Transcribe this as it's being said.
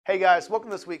Hey guys, welcome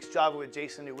to this week's Java with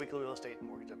Jason, your weekly real estate and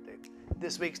mortgage update.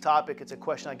 This week's topic, it's a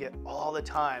question I get all the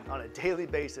time on a daily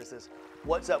basis, is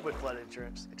what's up with flood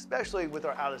insurance, especially with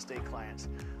our out-of-state clients.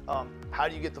 How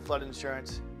do you get the flood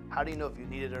insurance? How do you know if you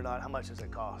need it or not? How much does it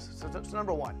cost? So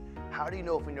number one, how do you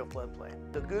know if we're in your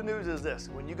floodplain? The good news is this: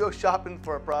 when you go shopping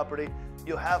for a property,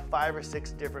 you'll have 5 or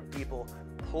 6 different people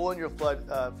pulling your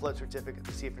flood certificate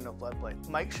to see if you're in a floodplain.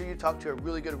 Make sure you talk to a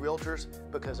really good realtors,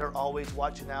 because they're always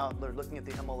watching out. They're looking at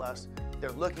the MLS.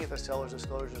 They're looking at the seller's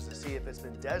disclosures to see if it's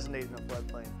been designated in a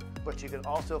floodplain. But you can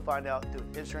also find out through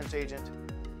an insurance agent.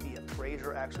 The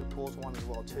appraiser actually pulls one as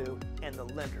well too, and the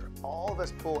lender. All of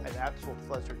us pull an actual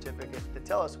flood certificate to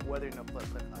tell us whether you're in a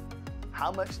floodplain or not. How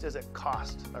much does it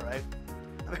cost? All right,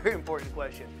 a very important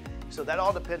question. So that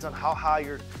all depends on how high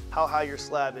your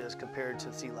slab is compared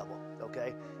to sea level.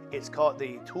 Okay, it's called,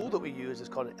 the tool that we use is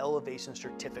called an elevation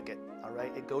certificate. All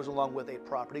right, it goes along with a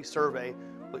property survey,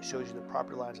 which shows you the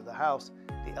property lines of the house.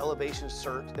 The elevation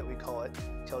cert, that we call it,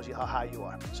 tells you how high you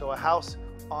are. So a house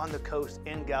on the coast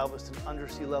in Galveston under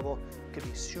sea level could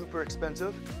be super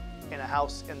expensive, and a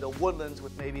house in the woodlands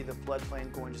with maybe the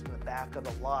floodplain going just in the back of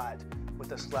the lot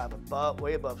with a slab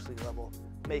way above sea level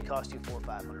may cost you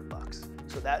 $400 or $500.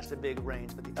 So that's the big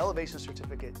range, but the elevation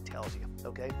certificate tells you.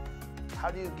 Okay,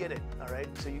 how do you get it? All right,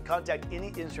 so you contact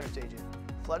any insurance agent.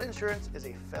 Flood insurance is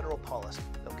a federal policy.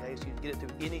 Okay, so you can get it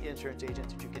through any insurance agent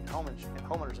that you get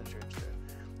homeowners insurance through.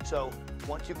 So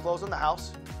once you close on the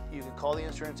house, you can call the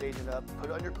insurance agent up, put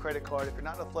it on your credit card. If you're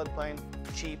not in a floodplain,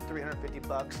 cheap,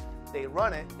 $350. They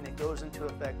run it, and it goes into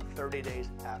effect 30 days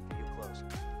after you close.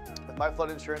 With my flood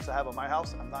insurance I have on my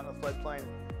house, I'm not in a floodplain.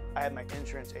 I have my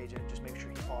insurance agent just make sure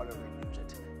he auto renews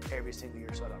it every single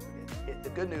year so I don't forget. The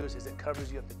good news is it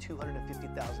covers you up to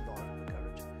 $250,000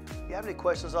 coverage. If you have any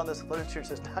questions on this, flood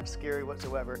insurance is not scary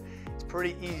whatsoever. It's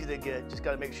pretty easy to get. Just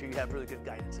got to make sure you have really good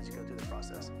guidance as you go through the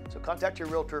process. So contact your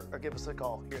realtor or give us a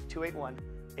call here at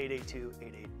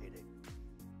 281-882-8888.